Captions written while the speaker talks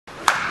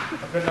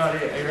I've got no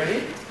idea. Are you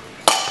ready?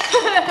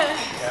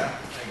 Yeah,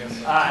 I guess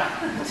so. Alright.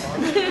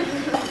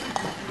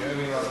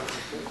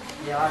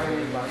 Yeah, I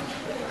really like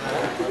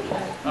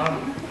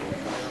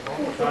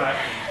alright.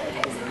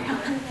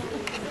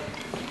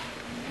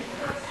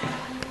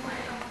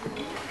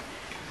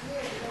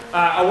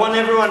 I want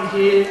everyone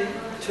here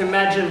to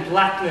imagine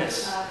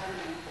blackness,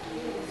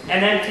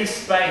 an empty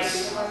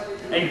space,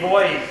 a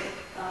void,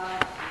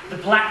 the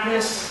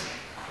blackness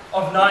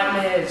of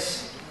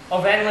nightmares,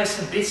 of endless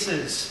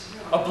abysses,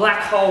 of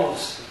black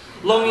holes,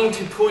 longing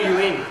to pull you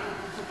in,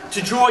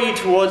 to draw you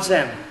towards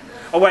them,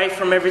 away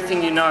from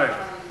everything you know.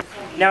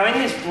 Now in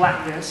this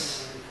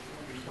blackness,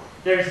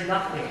 there is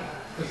nothing,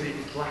 because it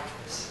is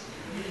blackness.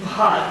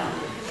 But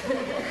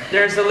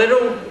there is a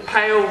little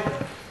pale,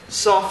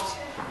 soft,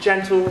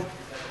 gentle,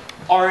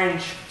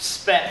 orange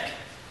speck,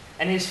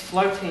 and is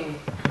floating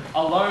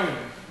alone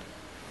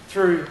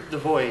through the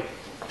void.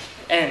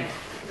 And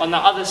on the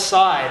other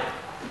side,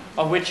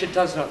 of which it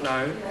does not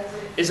know,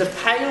 is a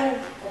pale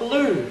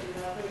blue,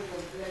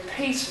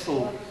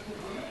 peaceful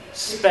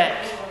speck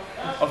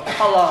of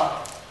colour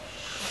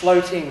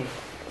floating.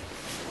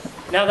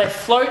 Now they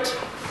float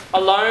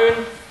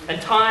alone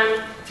and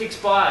time ticks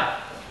by.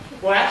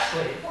 Well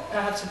actually,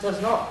 perhaps it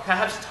does not.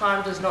 Perhaps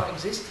time does not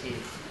exist here.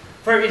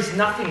 For it is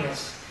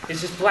nothingness.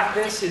 It's just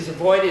blackness, it's a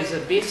void, it's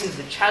an abyss, it's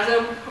a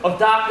chasm of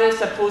darkness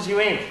that pulls you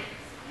in.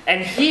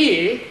 And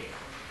here,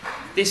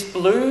 this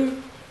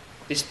blue,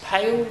 this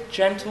pale,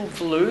 gentle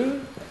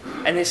blue,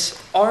 and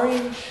this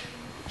orange,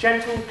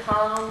 gentle,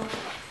 calm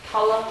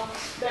colour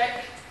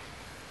speck,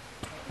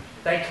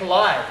 they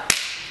collide.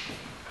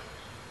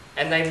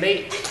 And they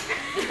meet.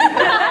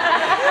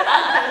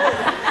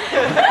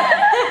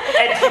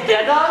 And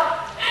together,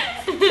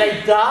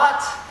 they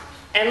dart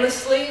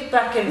endlessly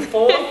back and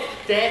forth,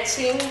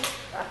 dancing,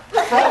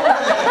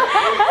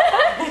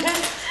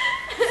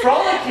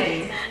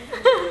 frolicking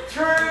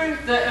through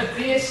the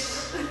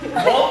abyss,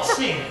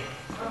 waltzing.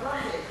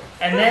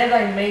 And there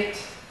they meet,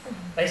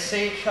 they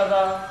see each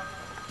other,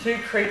 two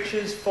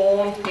creatures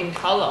formed in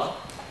colour.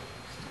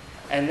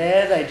 And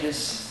there they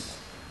just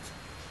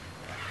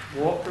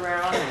walk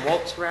around and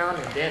waltz around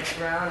and dance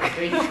around and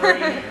be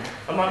free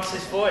amongst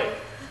this void.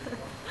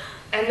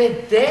 And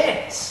their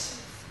dance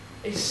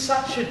is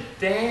such a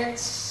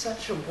dance,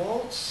 such a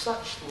waltz,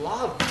 such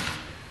love,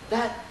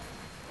 that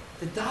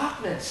the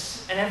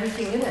darkness and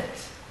everything in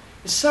it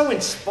is so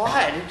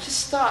inspired. It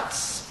just starts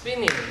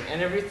spinning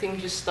and everything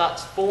just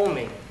starts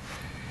forming.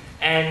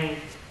 And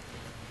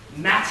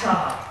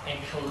matter and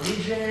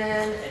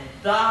collision and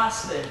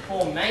dust and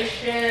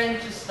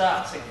formation just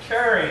starts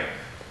occurring.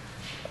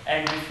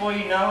 And before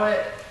you know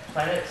it,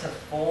 planets are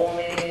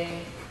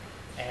forming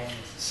and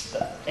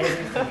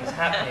everything is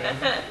happening.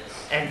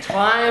 And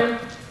time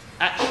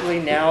actually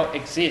now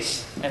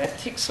exists and it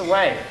ticks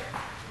away.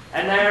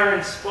 And they are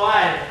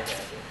inspired.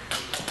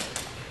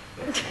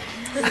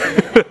 And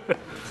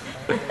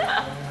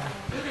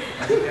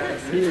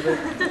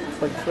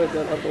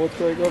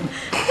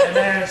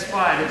they're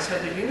inspired. And so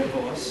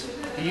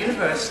the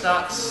universe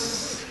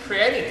starts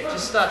creating. It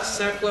just starts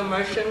circular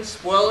motion,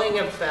 swirling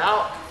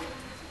about,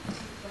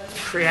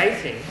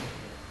 creating.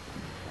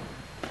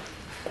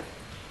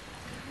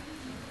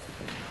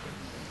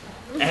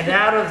 And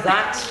out of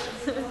that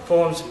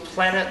forms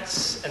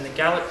planets and the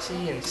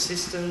galaxy and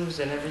systems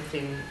and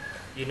everything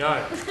you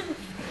know.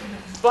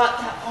 But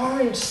that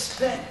orange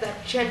speck,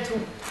 that gentle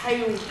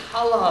pale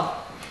colour,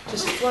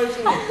 just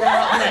floating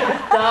about, and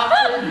that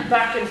darkened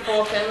back and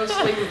forth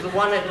endlessly with the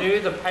one it knew,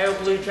 the pale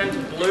blue,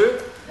 gentle blue,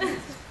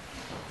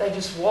 they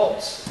just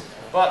waltz.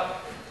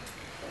 But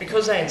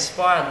because they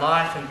inspired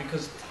life and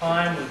because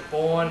time was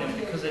born and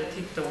because it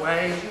ticked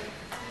away,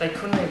 they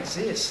couldn't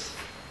exist.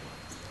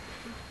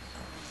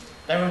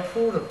 They were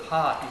pulled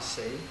apart, you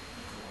see.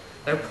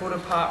 They were pulled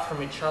apart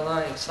from each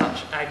other in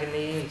such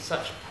agony, in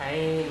such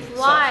pain, in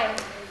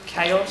such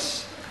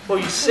chaos. Well,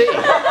 you see. Who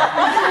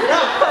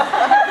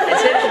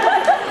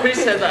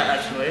said that,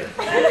 actually?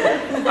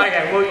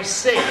 Okay, well, you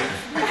see,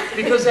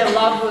 because their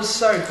love was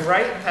so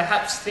great,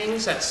 perhaps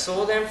things that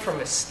saw them from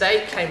a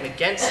state came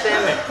against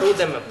them and pulled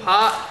them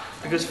apart,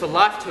 because for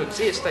life to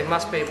exist, they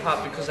must be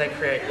apart because they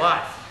create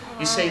life.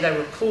 You see, they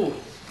were pulled.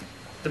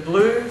 The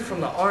blue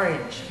from the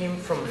orange, him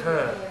from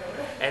her.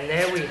 And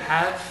there we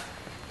have,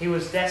 he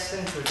was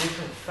destined to a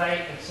different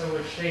fate, and so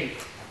was she.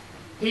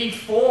 He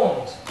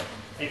formed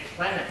a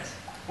planet.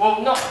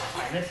 Well, not a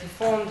planet, he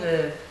formed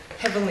a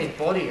heavenly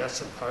body, I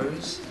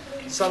suppose.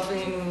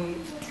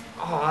 Something,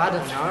 I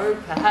don't know,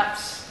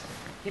 perhaps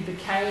he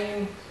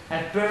became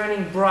a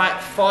burning bright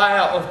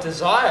fire of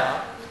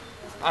desire.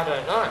 I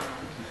don't know.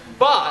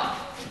 But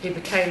he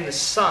became the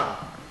sun,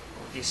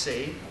 you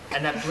see.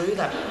 And that blue,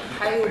 that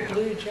pale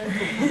blue, gentle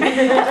blue,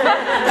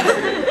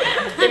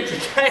 it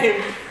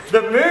became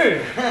the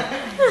moon,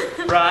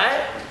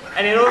 right?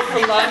 And in order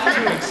for life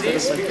to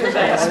exist, because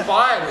they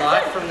inspired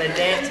life from their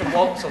dance and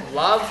waltz of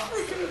love,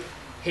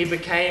 he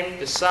became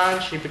the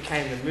sun, she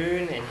became the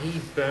moon, and he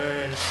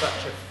burned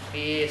such a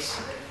fierce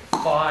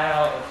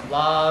fire of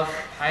love,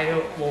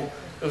 pale, well,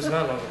 it was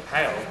no longer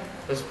pale,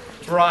 it was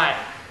bright,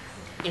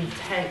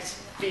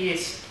 intense,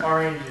 fierce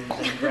oranges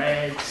and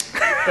reds,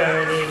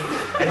 burning,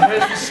 and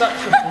hers was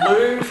such a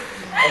blue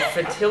of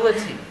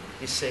fertility,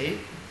 you see.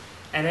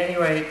 And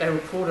anyway, they were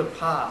pulled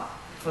apart.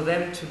 For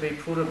them to be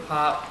pulled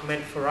apart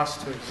meant for us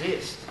to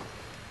exist.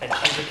 And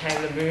she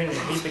became the moon and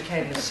he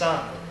became the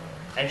sun.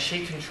 And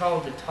she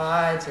controlled the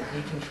tides and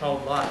he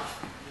controlled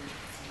life.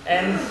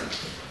 And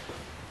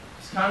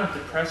it's kind of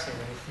depressing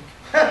when you think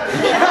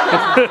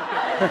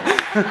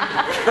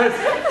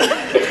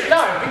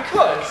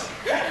because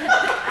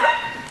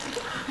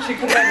she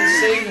could never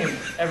see him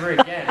ever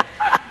again.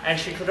 And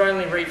she could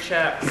only reach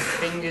out with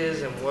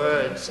fingers and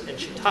words, and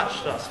she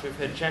touched us with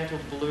her gentle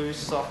blue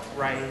soft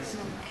rays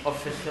of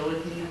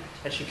fertility,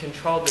 and she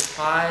controlled the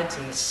tides.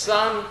 And the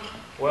sun,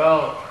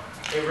 well,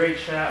 it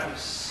reached out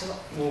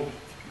with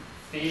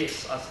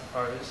fierce, I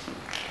suppose,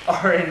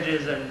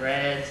 oranges and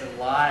reds and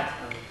light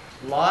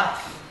and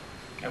life,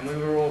 and we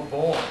were all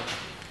born.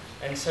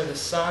 And so the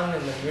sun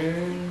and the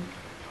moon,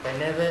 they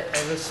never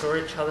ever saw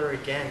each other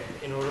again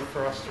in order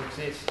for us to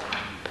exist.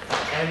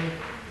 And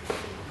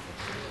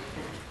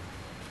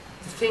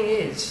the thing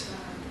is,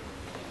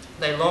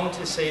 they long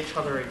to see each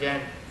other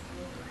again,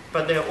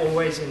 but they're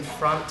always in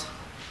front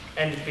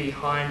and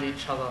behind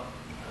each other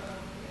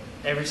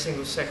every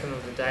single second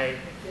of the day.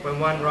 When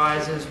one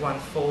rises, one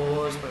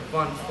falls. When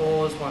one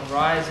falls, one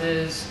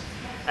rises.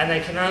 And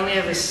they can only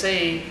ever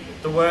see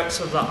the works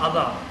of the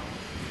other.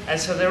 And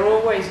so they're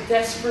always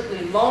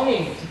desperately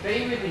longing to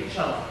be with each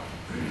other.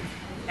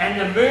 And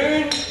the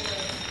moon,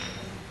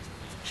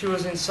 she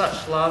was in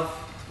such love,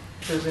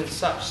 she was in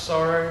such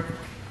sorrow,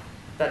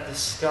 that the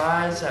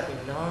skies that we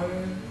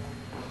know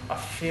are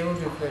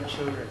filled with her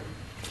children.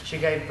 She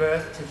gave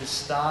birth to the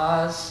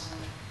stars,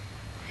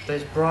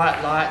 those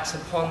bright lights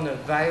upon the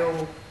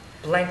veil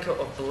blanket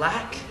of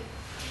black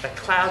that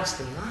clouds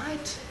the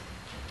night.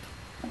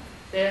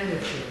 They're the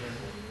children.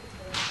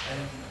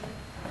 And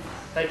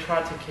they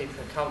tried to keep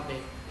her company,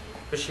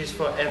 but she's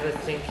forever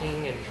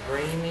thinking and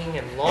dreaming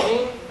and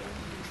longing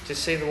to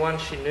see the one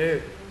she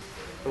knew,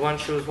 the one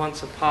she was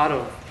once a part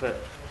of. But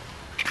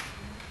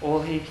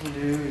all he can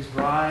do is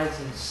rise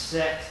and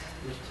set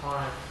with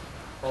time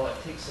while it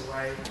ticks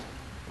away,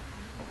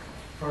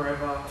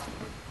 forever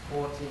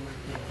haunting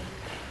him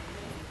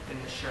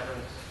in the shadows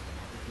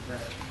of the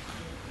day.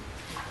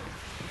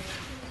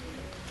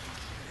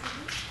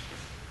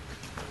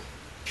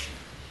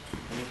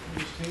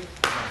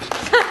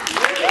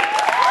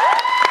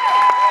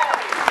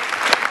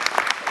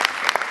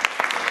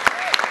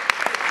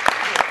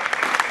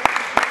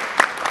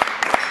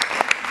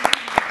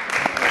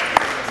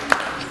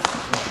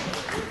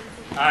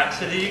 Alright,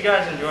 so did you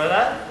guys enjoy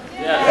that?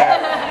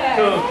 Yeah.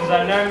 Cool, because I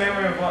have no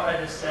memory of what I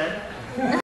just said.